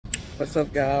What's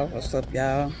up, y'all? What's up,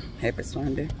 y'all? Happy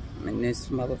Sunday. I'm in this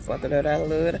motherfucker that I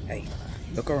love to hate.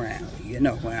 Look around. You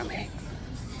know where I'm at.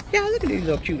 Y'all, look at these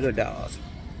little cute little dogs.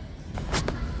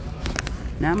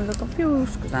 Now I'm a little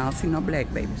confused because I don't see no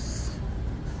black babies.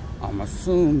 I'm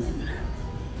assuming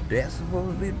that's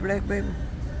supposed to be black baby.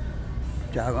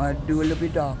 Y'all gonna have to do a little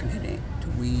bit darker than that.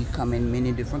 We come in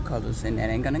many different colors and that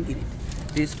ain't gonna get it.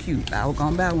 This cute. I was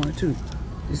gonna buy one too.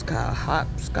 This called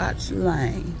Hopscotch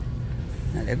Lane.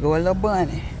 Now there go a little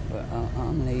bunny. But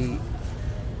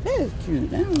that is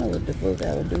cute. I don't know what the fuck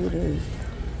I would do with this.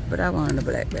 But I wanted a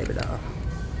black baby doll.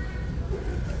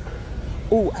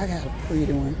 Oh, I got a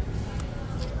pretty one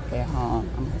at home.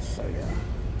 I'm gonna show y'all.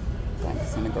 I think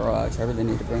it's in the garage. I really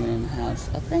need to bring it in the house.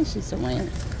 I think she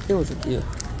surrendered. It was a gift.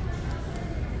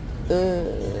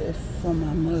 From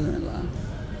my mother-in-law.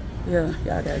 Yeah,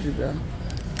 y'all gotta do that.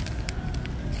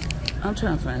 I'm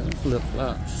trying to find some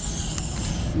flip-flops.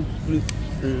 Some flip-flops.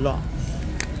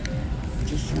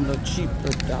 Just some little cheap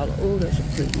little dollar. Oh, that's a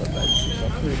pretty little baby. She's so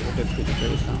pretty with that pretty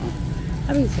face on. I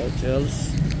be so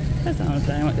jealous. That's the only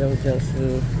thing I'm ever jealous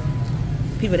of.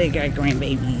 People that got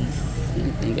grandbabies.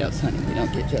 Anything else, honey, we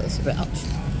don't get jealous about.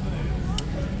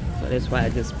 So that's why I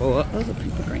just spoil other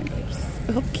people's grandbabies.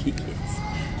 Oh, kids.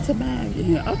 To bag in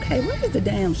here. Okay, what is the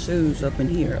damn shoes up in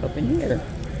here? Up in here.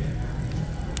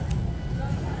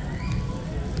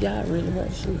 Y'all really wear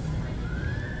shoes.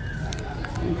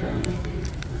 Okay.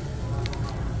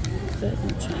 Let me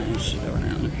change shit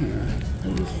around in here. I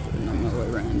used to know my way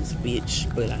around this bitch,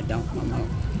 but I don't no more.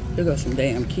 There go some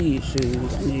damn kid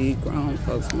shoes. I need grown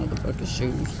folks motherfucking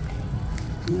shoes.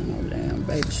 No damn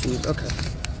baby shoes. Okay.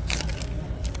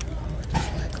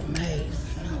 Just like a maze.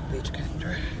 No bitch can't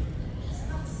drive.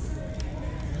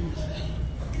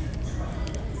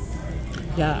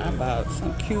 Yeah, I bought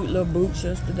some cute little boots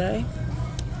yesterday.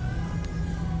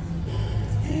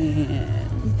 And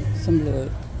some little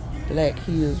black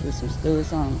heels with some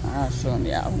studs on. I'll show them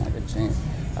y'all when I get a chance.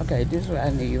 Okay, this is what I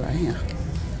need right here.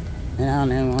 And I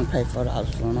don't even want to pay $4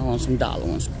 for them. I want some dollar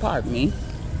ones. Pardon me.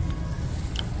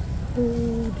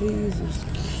 Oh, these is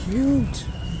cute.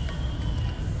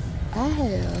 I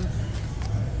have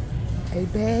a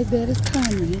bag that is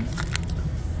coming.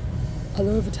 A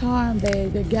Louis Vuitton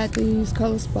bag that got these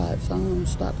color spots on.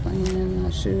 Stop playing, and I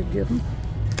should give them.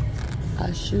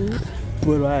 I should.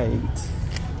 But I ain't.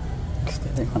 Cause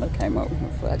that ain't what I came up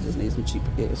with. I just need some cheap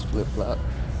ass flip flop.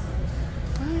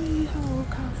 Why ain't how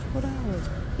cost $4?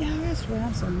 Yeah, that's why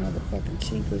I'm so motherfucking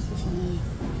cheap as this one.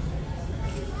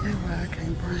 That's why I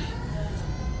can't bring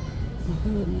my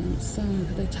hood and my son,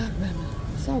 cause they talk about me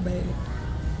so bad.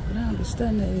 But I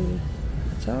understand that.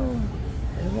 So.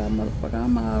 That's why, motherfucker,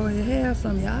 I'm always have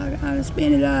some. Y'all gotta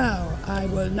spend it all. I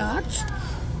will not.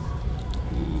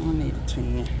 I need a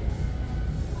 10.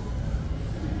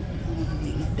 I don't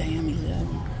need no damn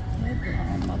 11. That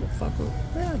grown motherfucker.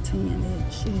 Where a 10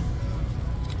 is? Shit.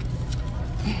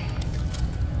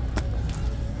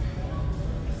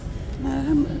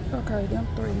 Nah, okay, them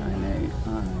 $3.98. Alright.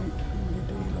 I'm gonna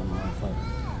do little motherfucker.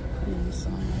 I need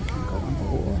something I can go on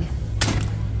board.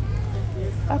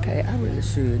 Okay, I really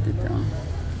should do them.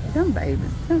 Them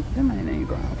babies, them ain't even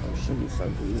going for shoes so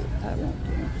good. I want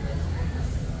them.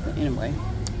 But anyway,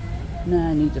 now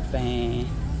I need to find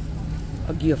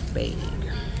a gift bag.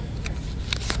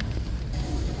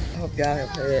 I hope y'all have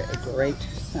had a great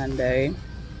Sunday.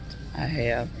 I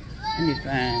need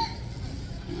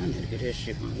to get this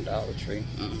shit from the Dollar Tree.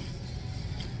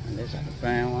 Unless I can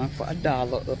find one for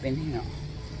 $1 up in here.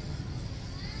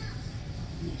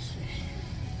 Let's see.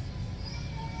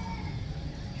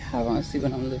 I want to see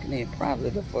what I'm looking at. Probably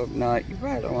the fuck not. You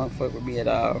probably don't want to fuck with me at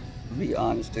all. To be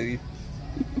honest to you.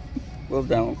 Well,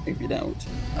 don't if you don't.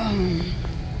 I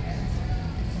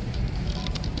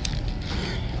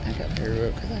gotta hurry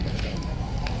up because I gotta go.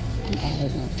 I'm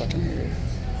always gonna fucking hurry up.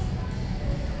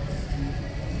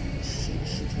 She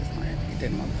just might get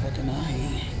that motherfucking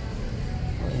eye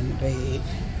or in the bag.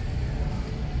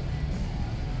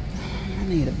 I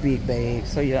need a big bag,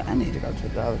 so yeah, I need to go to the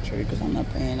Dollar Tree because I'm not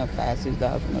paying up $5,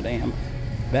 $6 for no damn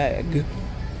bag.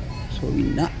 So what we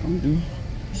not gonna do.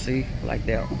 See, like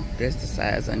that one. That's the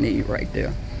size I need right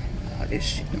there. Oh, this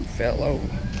shit done fell over.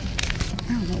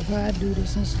 I don't know why I do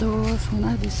this in stores. When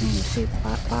I be seeing shit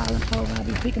piling over, I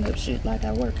be picking up shit like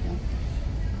I work on.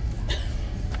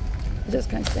 I just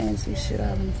can't stand to see shit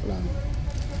out on the floor.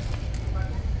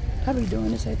 I be doing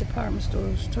this at department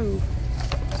stores too.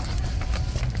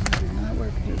 I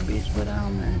work at this bitch, but I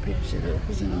don't mind picking shit up.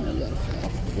 It's in the middle of the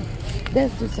floor.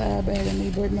 That's the side bag of me,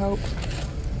 but nope.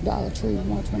 Dollar Tree,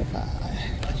 $125.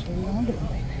 That's what we gonna do,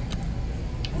 baby.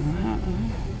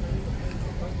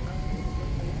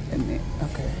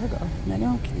 Okay, here we go. Now they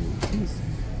don't cute. Let me see.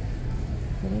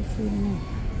 What they feeding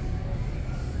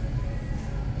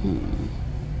in?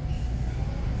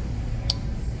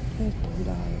 That's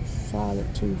 $3. Solid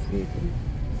 $2.50.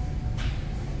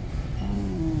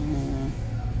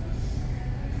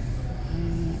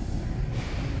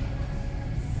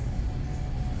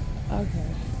 Okay,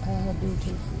 I'll do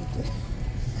 $2.50.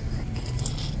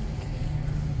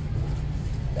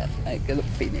 That ain't gonna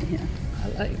fit in here. I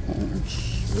like orange.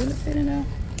 Will it fit in there?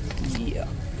 Yeah.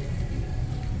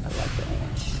 I like the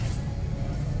orange.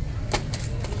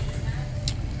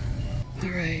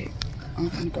 Alright, I'm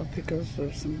gonna go pick up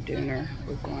for some dinner.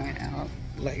 We're going out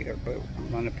later, but I'm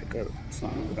gonna pick up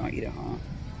something we're gonna eat at home.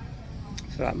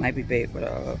 So I might be back with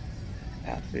a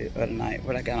outfit of the night.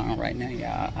 What I got on right now,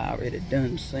 y'all, I already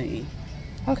done seen.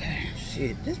 Okay,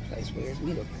 shit, this place wears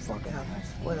me the fuck out. I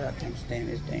swear I can't stand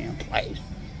this damn place.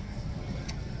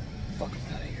 Fuck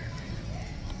out of here.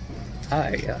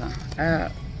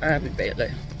 I'll be back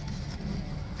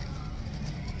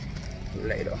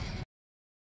later.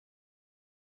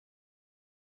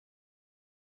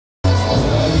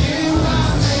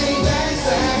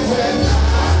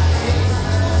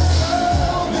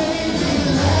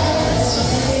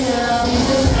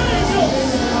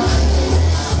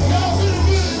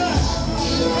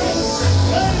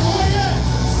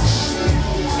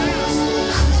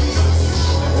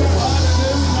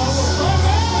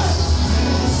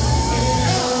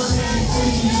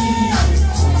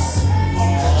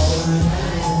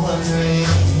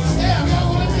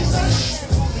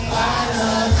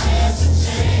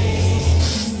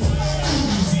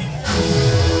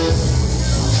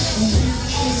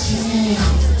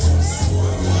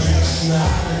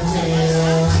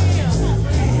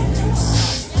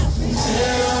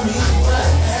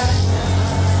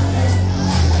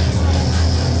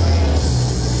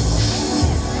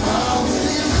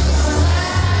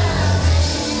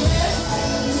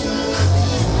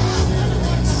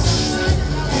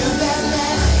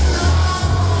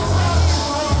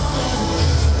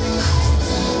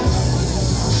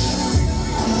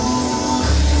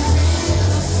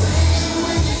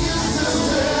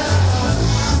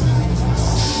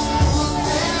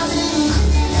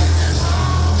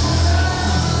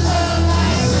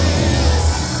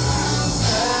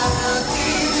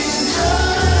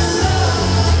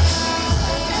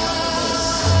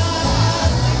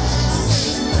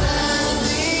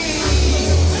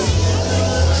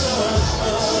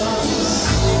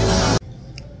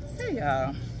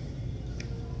 Y'all,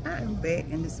 I am back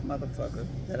in this motherfucker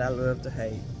that I love to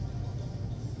hate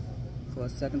for a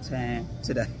second time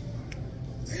today.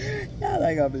 Y'all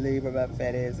ain't gonna believe what my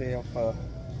fat ass hell for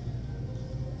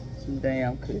some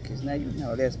damn cookies. Now you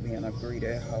know that's being a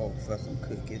greedy hoe for some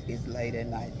cookies. It's late at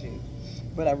night too,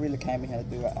 but I really came in here to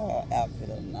do an outfit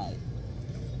of the night.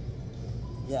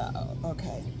 Yeah,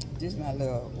 okay. This is my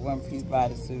little one-piece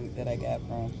bodysuit that I got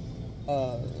from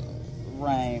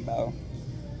Rainbow.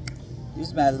 This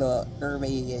is my little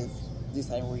Hermes. This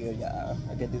ain't real, y'all.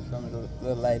 I got this from the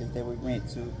little lady that we went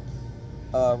to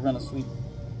rent a suite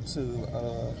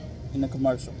to in the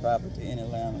commercial property in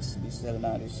Atlanta. She be selling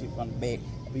all this shit from the back.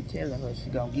 I be telling her she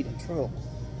gonna get in trouble.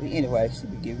 But anyway, she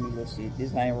be giving me little shit.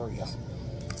 This ain't real.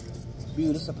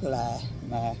 Beauty Supply,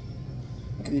 my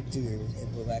good jewelry,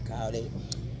 that's what I call it.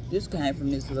 This came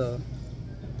from this little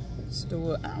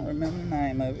store. I don't remember the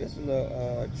name of it. It's a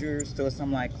little jewelry store,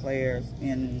 something like Claire's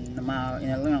in the mall in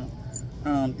Atlanta.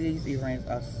 These earrings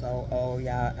are so old,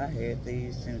 y'all. I had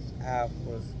these since I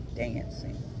was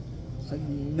dancing. So you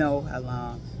know how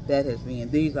long that has been.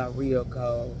 These are real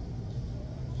gold.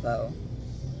 So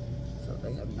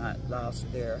they have not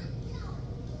lost their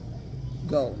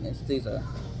goldness. These are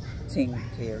 10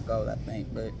 karat gold, I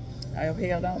think. But I have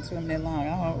held on to them that long.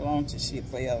 I hold on to shit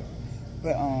forever.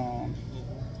 But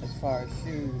as far as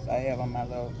shoes, I have on my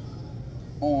little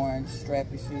orange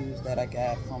strappy shoes that I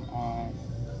got from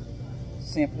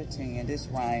Simply 10. This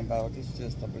Rainbow, this is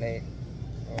just a black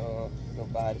little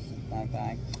bodysuit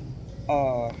thing.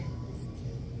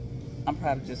 I'm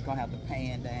probably just gonna have to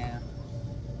pan down.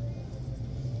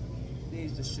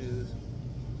 These are shoes.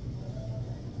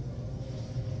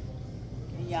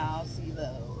 Can y'all see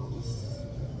those?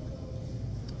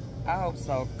 I hope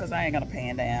so, because I ain't gonna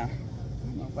pan down.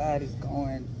 My body's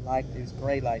going like this,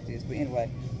 gray like this. But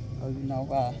anyway, oh, you know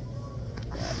why?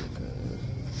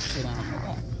 Shit, I don't know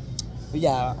why. But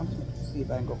yeah, I'm gonna see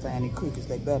if I can go find any cookies.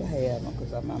 They better have them,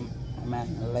 because I'm out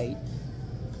here late.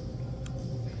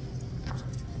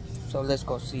 So let's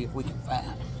go see if we can find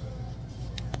them.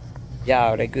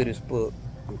 Y'all, they good as fuck.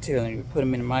 I'm telling you, put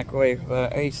them in the microwave for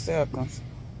 8 seconds.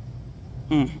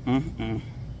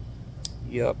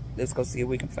 Yup, let's go see if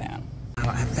we can find them.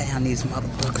 I found these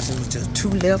motherfuckers. It was just 2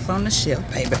 left on the shelf,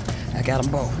 baby. I got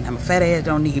them both. Now, my fat ass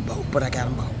don't need both, but I got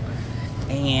them both.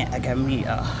 And I got me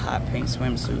a hot pink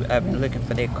swimsuit. I've been looking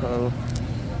for that color.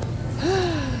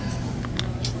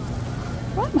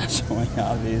 Why am I showing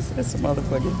y'all this? That's a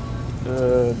motherfucking,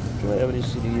 whatever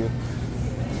this shit is.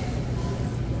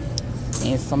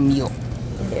 And some milk.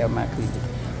 Yeah, my cookie.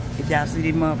 If y'all see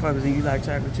these motherfuckers and you like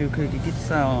chocolate chip cookie, get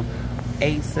some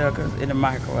 8 seconds in the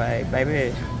microwave,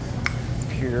 baby.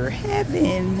 Pure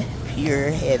heaven.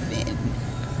 Pure heaven.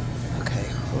 Okay,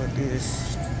 for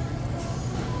this.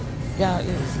 Y'all, it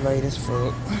is late as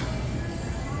fuck.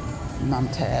 And I'm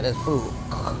tired as fuck.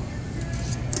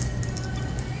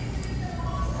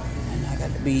 And I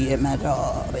got to be at my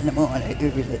job in the morning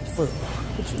early as fuck.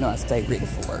 But you know I stay ready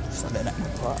for work, so that ain't no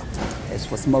problem. That's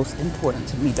what's most important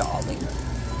to me, darling.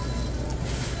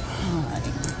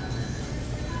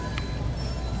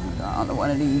 I'm going to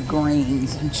one of these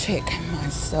greens and check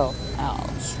myself out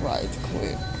right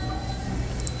quick.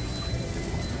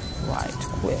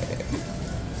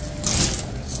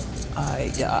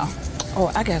 Alright, y'all.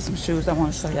 Oh, I got some shoes I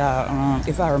want to show y'all.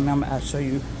 If I remember, I'll show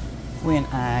you when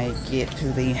I get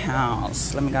to the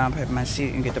house. Let me go and pack my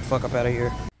shit and get the fuck up out of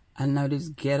here. I know this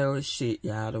ghetto is shit,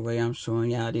 y'all, the way I'm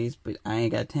showing y'all this, but I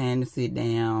ain't got time to sit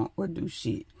down or do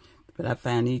shit. But I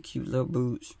found these cute little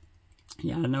boots.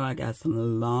 Y'all know I got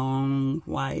some long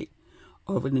white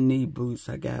over the knee boots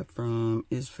I got from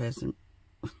It's Fashion.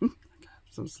 I got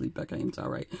so sleep I can't even talk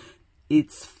right.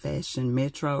 It's Fashion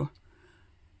Metro.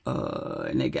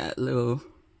 And they got little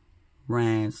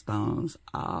rhinestones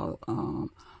all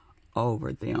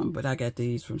over them. But I got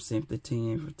these from Simply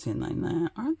 10 for $10.99.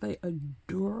 Aren't they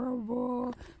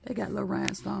adorable? They got little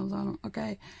rhinestones on them.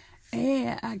 Okay.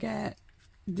 And I got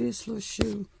this little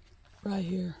shoe right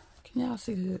here. Can y'all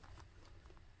see that?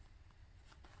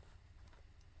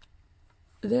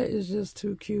 That is just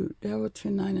too cute. That was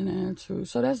 $10.99 too.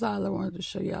 So that's all I wanted to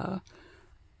show y'all.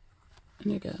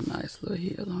 And they got a nice little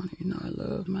heel on it. You know I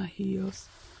love my heels.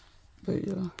 But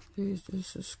yeah,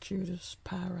 this is cute as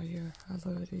pie right here. I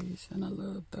love these and I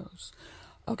love those.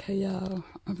 Okay, y'all.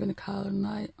 I'm finna call it a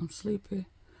night. I'm sleepy.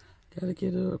 Gotta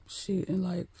get up shit in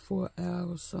like 4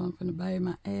 hours. So I'm finna bathe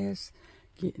my ass,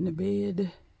 get in the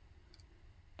bed.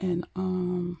 And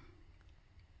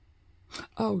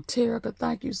oh, Terica,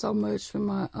 thank you so much for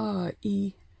my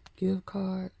gift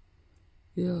card.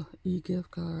 Yeah,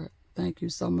 gift card. Thank you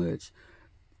so much.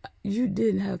 You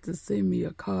didn't have to send me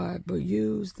a card, but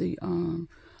use the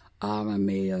all my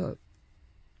mail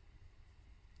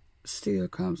still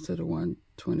comes to the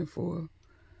 124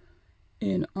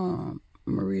 in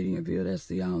Meridianville. That's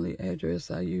the only address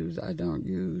I use. I don't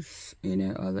use any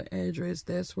other address.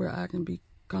 That's where I can be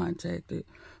contacted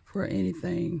for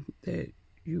anything that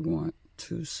you want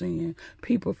to send.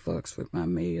 People fucks with my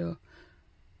mail.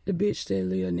 The bitch that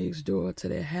live next door to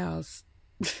their house.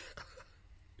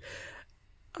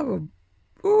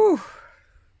 Ooh,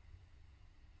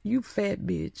 you fat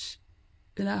bitch.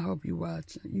 And I hope you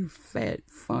watching. You fat,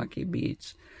 funky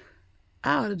bitch.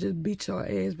 I ought to just beat your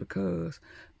ass because,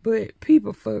 but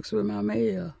people fucks with my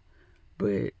mail.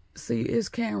 But see, it's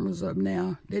cameras up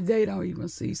now that they don't even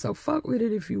see. So fuck with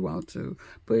it if you want to.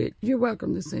 But you're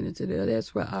welcome to send it to there.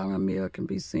 That's where all my mail can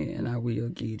be sent and I will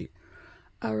get it.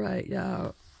 All right,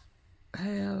 y'all.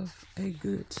 Have a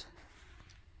good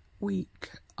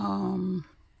week.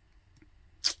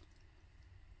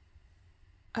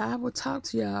 I will talk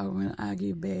to y'all when I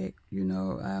get back. You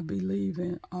know, I'll be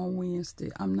leaving on Wednesday.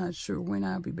 I'm not sure when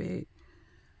I'll be back.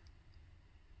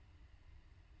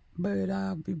 But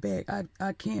I'll be back.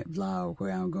 I can't vlog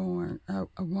where I'm going. I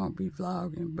won't be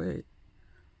vlogging, but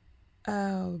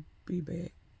I'll be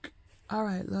back. All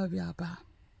right, love y'all. Bye.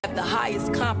 Have the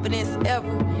highest confidence ever,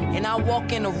 and I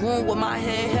walk in the room with my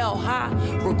head held high,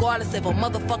 regardless if a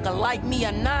motherfucker like me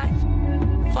or not.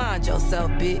 Find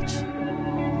yourself, bitch.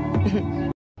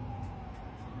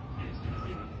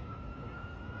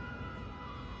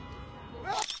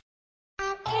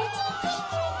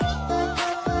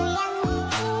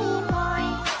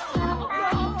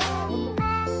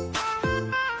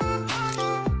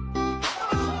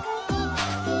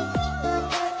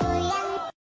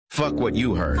 Fuck what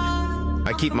you heard.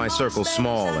 I keep my circle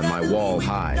small and my wall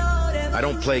high. I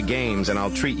don't play games and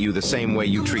I'll treat you the same way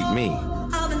you treat me.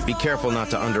 Be careful not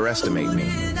to underestimate me.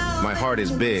 My heart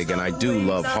is big and I do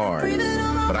love hard,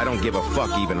 but I don't give a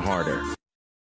fuck even harder.